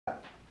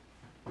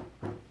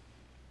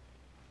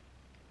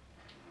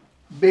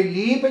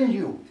believe in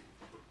you.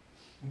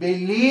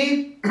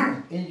 Believe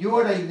in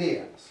your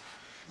ideas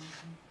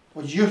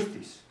of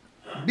justice.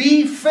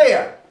 Be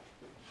fair.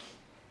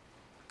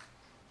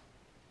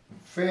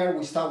 Fair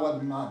with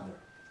our mother.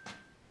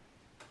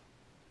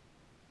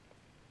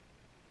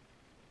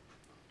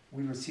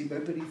 We receive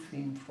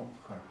everything from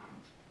her.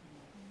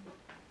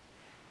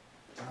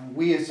 And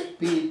we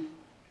speak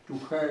to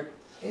her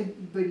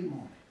every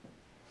moment.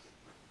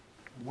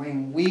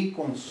 When we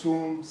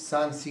consume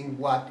something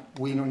what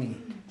we don't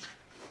need.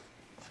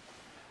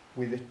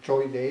 We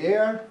destroy the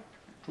air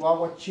to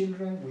our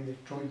children, we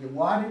destroy the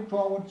water to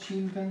our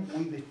children,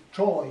 we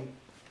destroy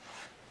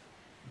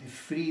the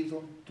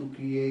freedom to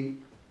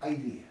create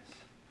ideas.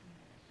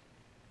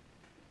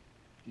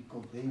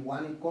 Because they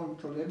want to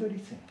control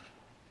everything.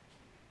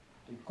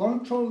 They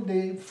control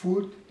the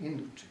food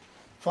industry,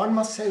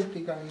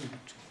 pharmaceutical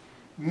industry,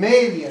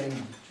 media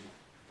industry,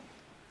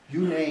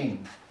 you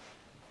name.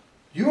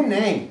 You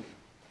name.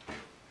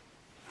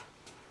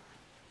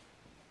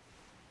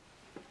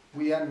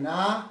 We are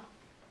not,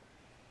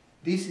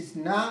 this is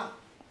not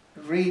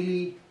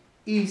really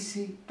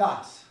easy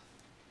task.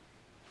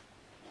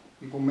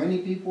 Because many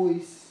people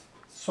is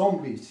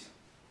zombies.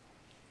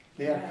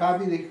 They are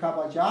happy they have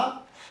a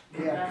job.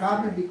 They are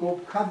happy because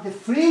have the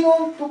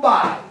freedom to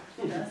buy.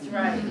 That's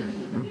right.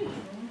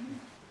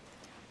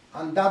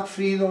 And that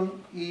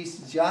freedom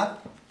is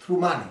just through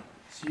money.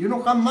 So you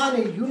don't have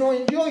money, you don't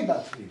enjoy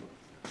that freedom.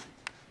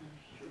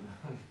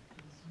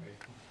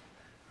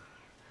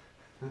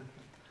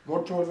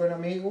 Go to Buen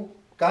Amigo,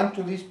 come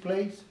to this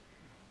place,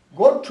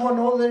 go to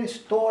another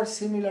store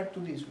similar to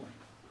this one.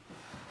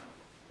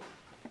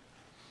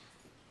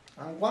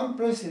 And one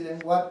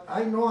president, what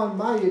I know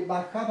admire,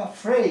 but have a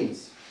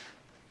phrase,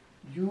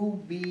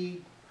 you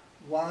be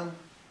one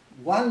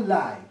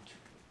light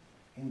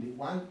in the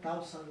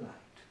 1,000 light.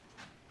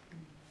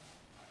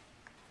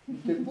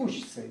 The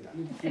Bush said that.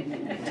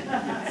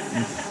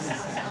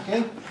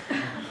 Okay?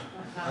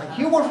 And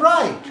he was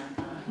right.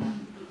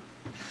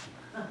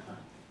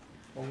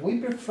 But we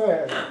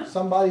prefer,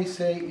 somebody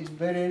say it's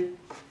better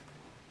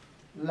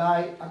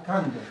light a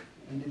candle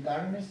in the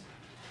darkness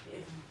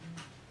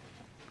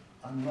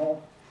and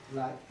no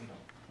light at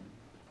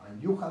all.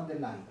 And you have the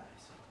light,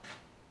 guys.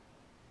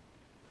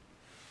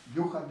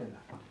 You have the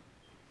light.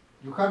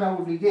 You have an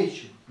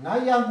obligation,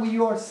 not just with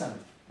yourself.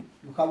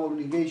 You have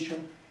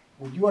obligation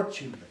with your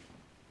children.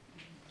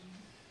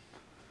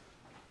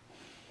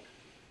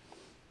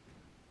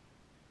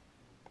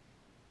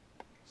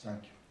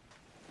 Thank you.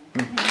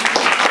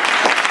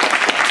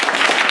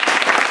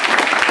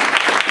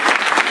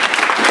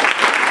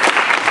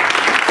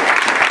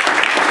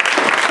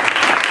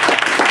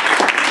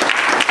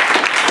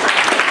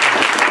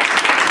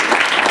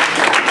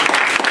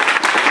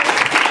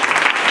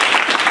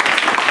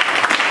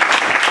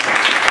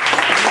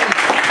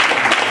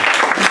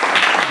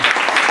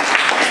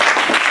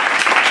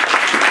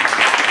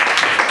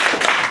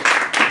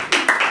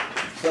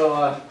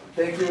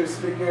 Thank you,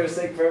 speakers.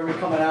 Thank you for everyone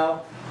coming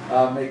out.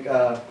 Make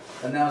an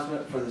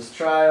announcement for this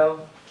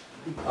trial.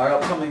 Our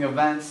upcoming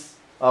events.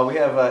 We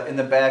have in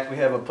the back. We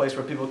have a place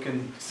where people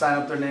can sign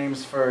up their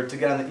names to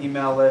get on the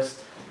email list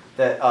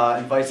that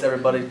invites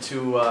everybody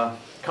to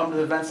come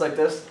to events like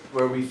this,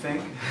 where we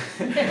think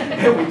we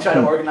try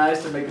to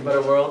organize to make a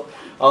better world.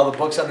 All the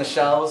books on the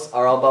shelves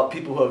are all about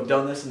people who have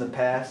done this in the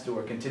past, who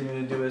are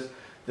continuing to do this.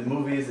 The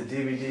movies, the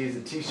DVDs,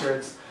 the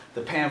T-shirts,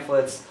 the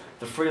pamphlets.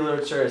 The free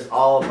literature is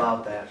all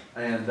about that.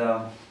 And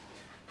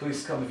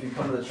please come if you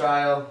come to the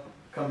trial.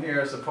 Come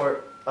here,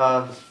 support.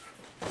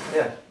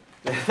 Yeah.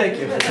 Thank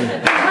you.